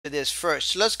this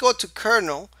first. So let's go to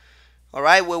kernel, all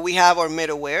right, where we have our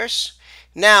middlewares.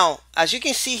 Now, as you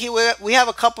can see here, we have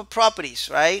a couple properties,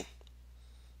 right?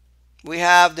 We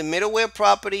have the middleware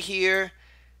property here.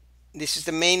 This is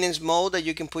the maintenance mode that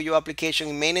you can put your application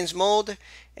in maintenance mode.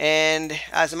 And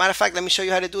as a matter of fact, let me show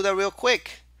you how to do that real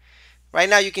quick. Right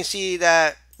now you can see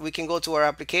that we can go to our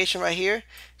application right here.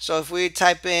 So if we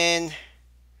type in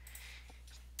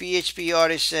PHP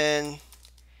artisan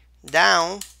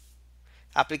down,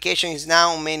 application is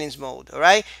now in maintenance mode. All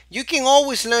right, you can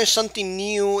always learn something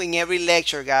new in every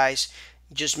lecture, guys.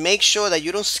 Just make sure that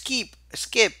you don't skip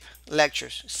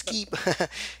lectures.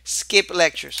 Skip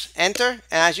lectures. Enter, and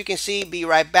as you can see, be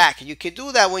right back. You can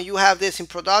do that when you have this in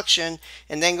production,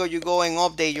 and then you go and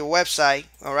update your website.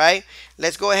 All right,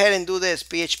 let's go ahead and do this.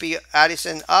 PHP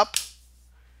artisan up.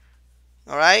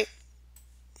 All right,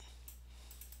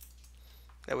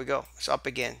 there we go. It's up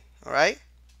again. All right.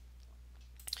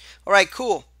 All right,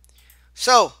 cool.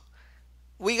 So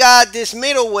we got this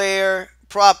middleware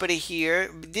property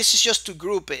here. This is just to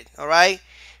group it. All right.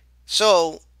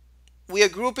 So we are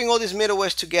grouping all these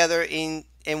middlewares together and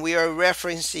we are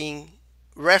referencing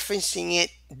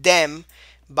them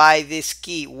by this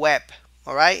key web.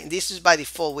 All right. This is by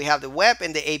default. We have the web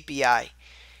and the API.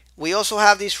 We also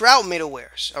have these route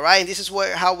middlewares. All right. And this is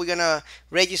how we're gonna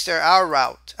register our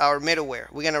route, our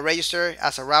middleware. We're gonna register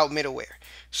as a route middleware.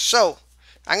 So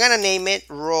I'm gonna name it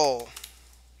role.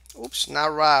 Oops,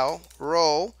 not route,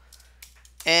 role.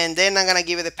 And then I'm gonna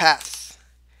give it a path.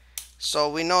 So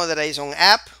we know that it's on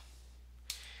app.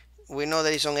 We know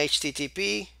that it's on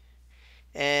HTTP.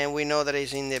 And we know that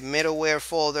it's in the middleware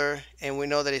folder. And we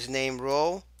know that it's named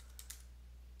role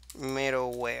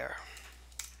middleware.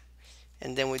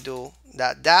 And then we do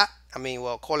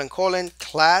colon,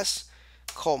 class,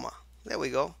 comma. There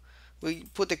we go. We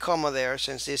put the comma there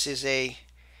since this is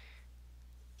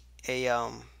an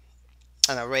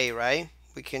array, right?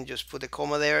 We can just put the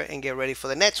comma there and get ready for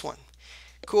the next one.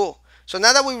 Cool. So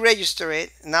now that we register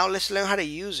it, now let's learn how to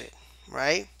use it,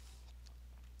 right?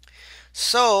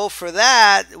 So for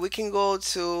that, we can go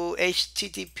to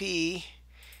HTTP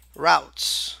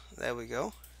routes. There we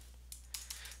go.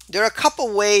 There are a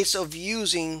couple ways of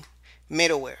using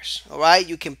middlewares. All right,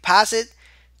 you can pass it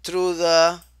through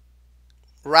the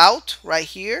route right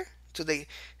here to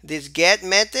this get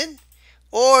method,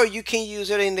 or you can use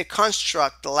it in the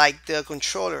construct like the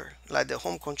controller, like the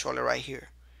home controller right here.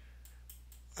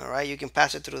 All right, you can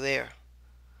pass it through there.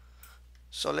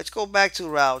 So let's go back to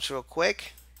routes real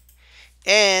quick,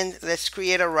 and let's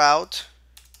create a route.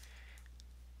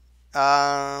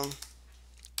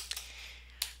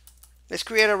 Let's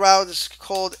create a route that's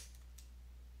called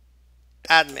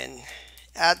admin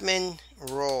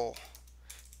role.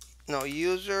 No,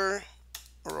 user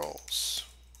roles,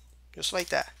 just like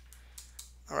that.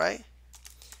 All right,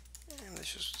 and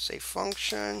let's just say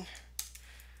function.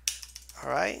 All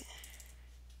right,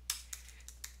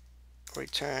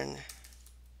 return.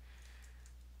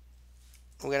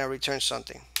 We're gonna return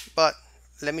something, but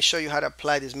let me show you how to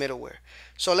apply this middleware.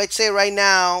 So let's say right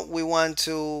now we want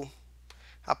to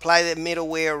apply the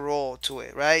middleware role to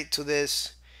it, right? To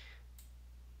this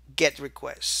get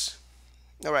request.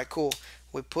 All right, cool.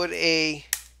 We put an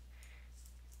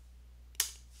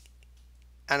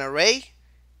array.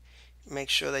 Make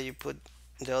sure that you put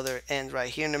the other end right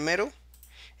here in the middle,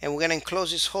 and we're gonna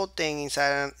enclose this whole thing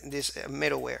inside this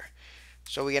middleware.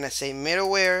 So we're gonna say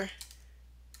middleware.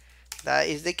 That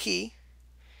is the key.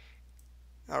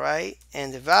 All right,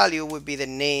 and the value would be the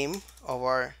name of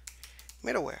our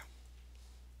middleware.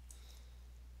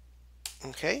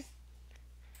 Okay,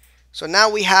 so now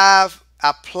we have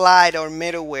applied our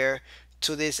middleware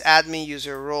to this admin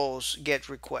user roles get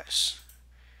requests.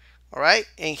 All right,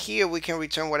 and here we can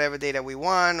return whatever data we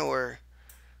want, or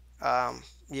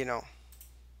you know,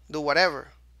 do whatever.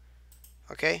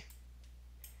 Okay,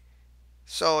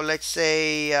 so let's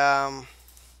say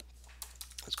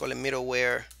let's call it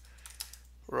middleware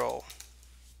role.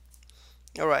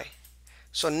 All right,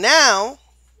 so now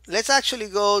let's actually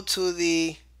go to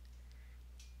the,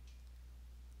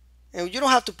 and you don't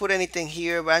have to put anything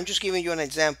here, but I'm just giving you an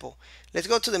example. Let's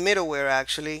go to the middleware,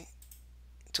 actually,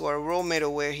 to our role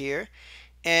middleware here,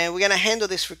 and we're gonna handle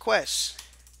this request.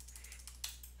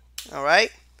 All right,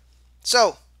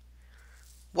 so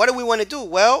what do we want to do?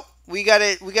 Well, we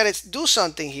gotta do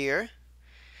something here.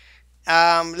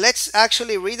 Let's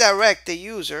actually redirect the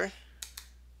user.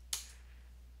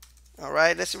 All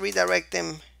right, let's redirect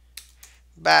them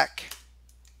back.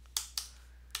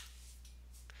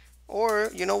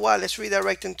 Or you know what, let's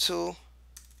redirect them to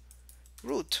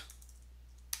root.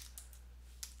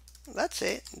 That's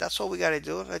it. That's all we got to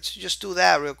do. Let's just do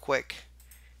that real quick.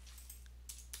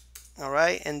 All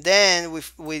right, and then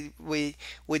we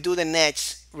do the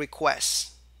next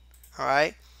request. All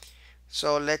right,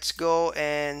 so let's go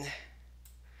and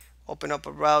open up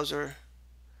a browser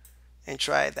and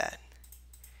try that.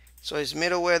 So it's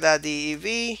middleware.dev,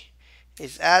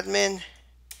 it's admin,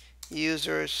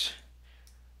 users,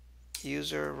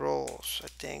 user roles, I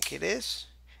think it is.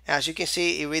 As you can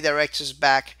see, it redirects us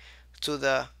back to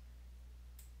the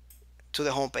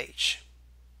home page.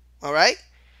 All right,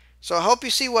 so I hope you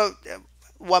see what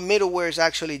middlewares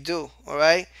actually do. All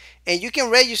right, and you can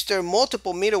register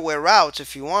multiple middleware routes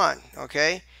if you want.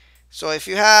 Okay, so if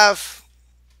you have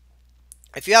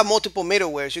multiple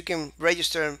middlewares, you can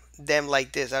register them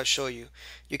like this. I'll show you.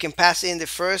 You can pass in the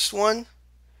first one.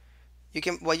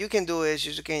 What you can do is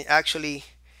you can actually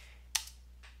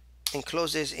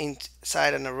enclose this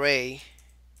inside an array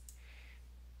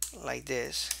like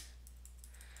this.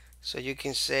 So you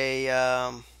can say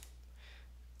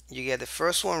you get the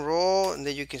first one role, and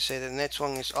then you can say the next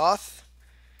one is auth,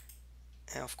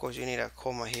 and of course you need a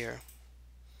comma here.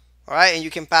 All right, and you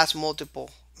can pass multiple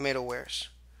middlewares.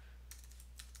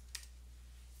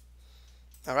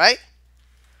 All right,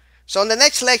 so in the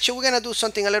next lecture we're gonna do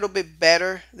something a little bit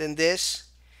better than this.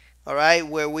 All right,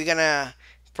 where we're gonna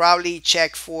probably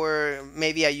check for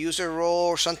maybe a user role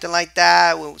or something like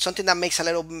that, something that makes a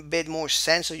little bit more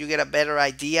sense so you get a better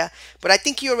idea. But I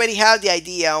think you already have the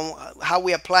idea on how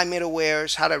we apply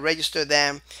middlewares, how to register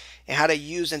them, and how to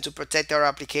use them to protect our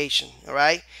application. All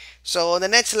right, so in the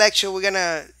next lecture we're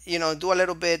gonna do a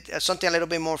little bit something a little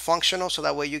bit more functional, so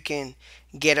that way you can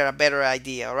get a better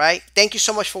idea. All right, thank you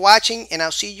so much for watching, and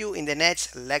I'll see you in the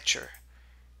next lecture.